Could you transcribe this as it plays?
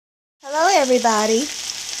Hello everybody,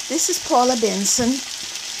 this is Paula Benson.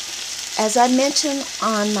 As I mentioned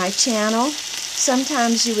on my channel,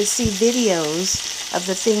 sometimes you would see videos of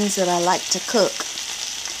the things that I like to cook.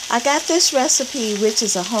 I got this recipe, which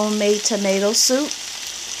is a homemade tomato soup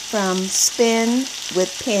from Spin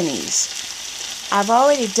with Pennies. I've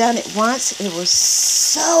already done it once. It was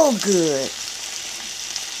so good.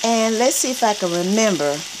 And let's see if I can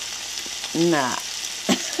remember. Nah.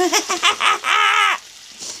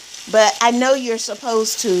 But I know you're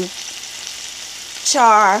supposed to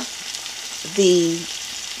char the,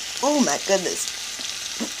 oh my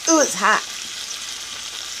goodness, ooh, it's hot.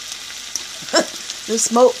 The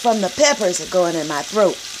smoke from the peppers are going in my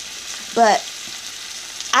throat. But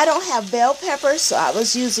I don't have bell peppers, so I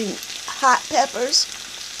was using hot peppers.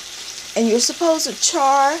 And you're supposed to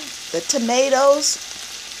char the tomatoes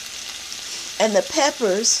and the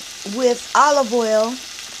peppers with olive oil.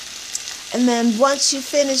 And then once you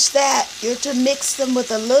finish that, you're to mix them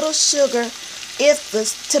with a little sugar if the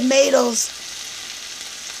tomatoes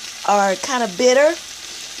are kind of bitter,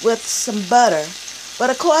 with some butter.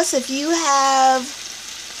 But of course, if you have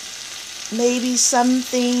maybe some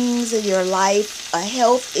things in your life, a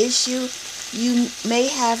health issue, you may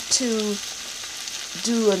have to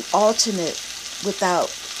do an alternate without,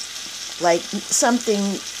 like,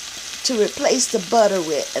 something to replace the butter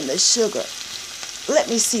with and the sugar. Let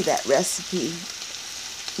me see that recipe.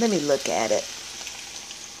 Let me look at it.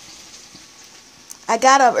 I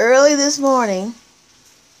got up early this morning.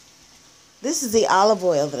 This is the olive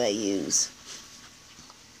oil that I use.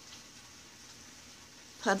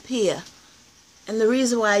 Papilla. And the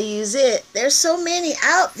reason why I use it, there's so many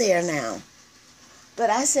out there now.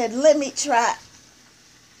 But I said, let me try.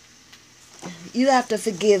 You have to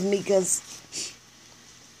forgive me because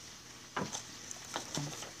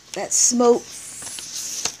that smoke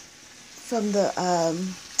from the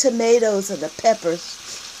tomatoes and the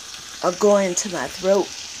peppers are going to my throat.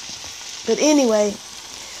 But anyway,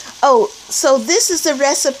 oh, so this is the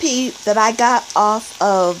recipe that I got off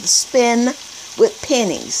of Spin with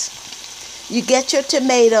Pennies. You get your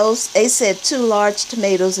tomatoes. They said 2 large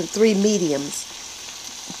tomatoes and 3 mediums.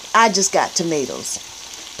 I just got tomatoes.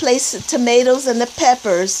 Place the tomatoes and the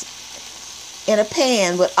peppers in a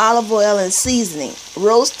pan with olive oil and seasoning.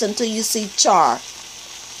 Roast until you see char.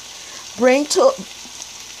 Bring to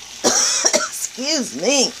excuse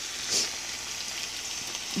me.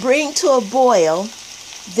 Bring to a boil,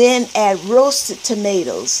 then add roasted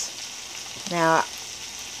tomatoes. Now,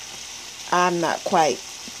 I'm not quite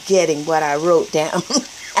getting what I wrote down,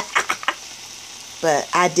 but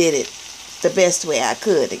I did it the best way I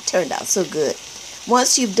could. It turned out so good.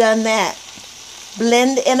 Once you've done that,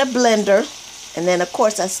 blend in a blender, and then of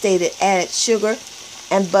course I stated add sugar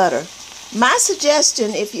and butter. My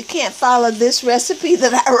suggestion, if you can't follow this recipe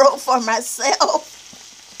that I wrote for myself,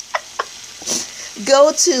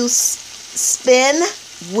 go to Spin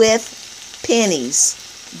with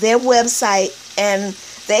Pennies, their website, and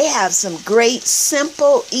they have some great,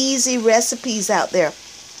 simple, easy recipes out there.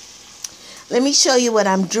 Let me show you what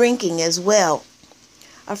I'm drinking as well.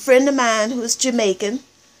 A friend of mine who's Jamaican,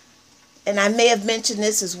 and I may have mentioned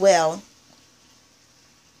this as well.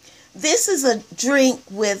 This is a drink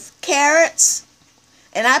with carrots,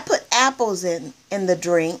 and I put apples in the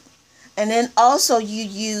drink. And then also you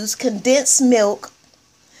use condensed milk,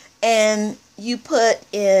 and you put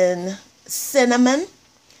in cinnamon,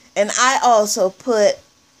 and I also put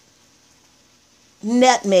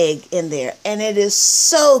nutmeg in there, and it is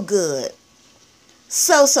so good.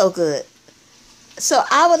 So good. So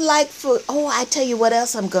I would like for, oh, I tell you what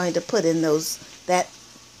else I'm going to put in that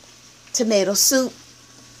tomato soup,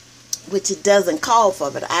 which it doesn't call for,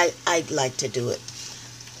 but I'd like to do it.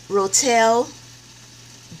 Rotel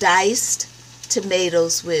diced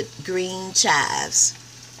tomatoes with green chives.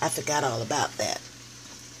 I forgot all about that.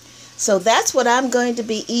 So that's what I'm going to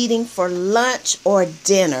be eating for lunch or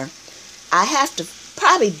dinner.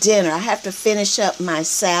 Probably dinner. I have to finish up my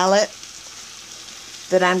salad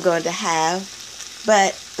that I'm going to have.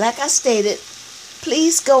 But like I stated,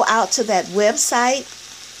 please go out to that website,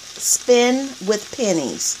 Spin with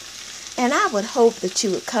Pennies. And I would hope that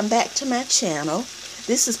you would come back to my channel.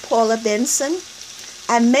 This is Paula Benson.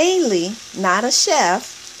 I'm mainly not a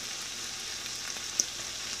chef,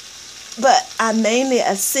 but I'm mainly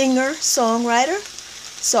a singer, songwriter.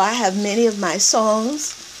 So I have many of my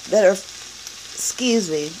songs that are, excuse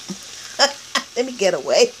me, let me get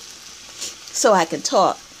away so I can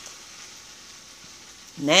talk.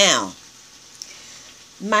 Now,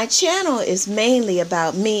 my channel is mainly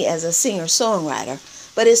about me as a singer-songwriter.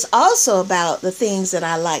 But it's also about the things that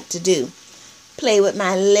I like to do. Play with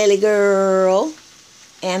my lily girl,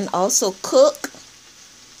 and also cook,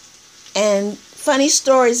 and funny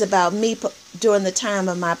stories about me during the time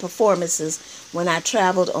of my performances when I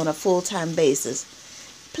traveled on a full-time basis.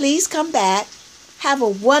 Please come back. Have a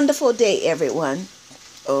wonderful day, everyone.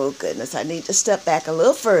 Oh, goodness, I need to step back a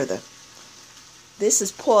little further. This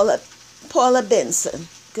is Paula Benson.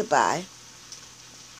 Goodbye.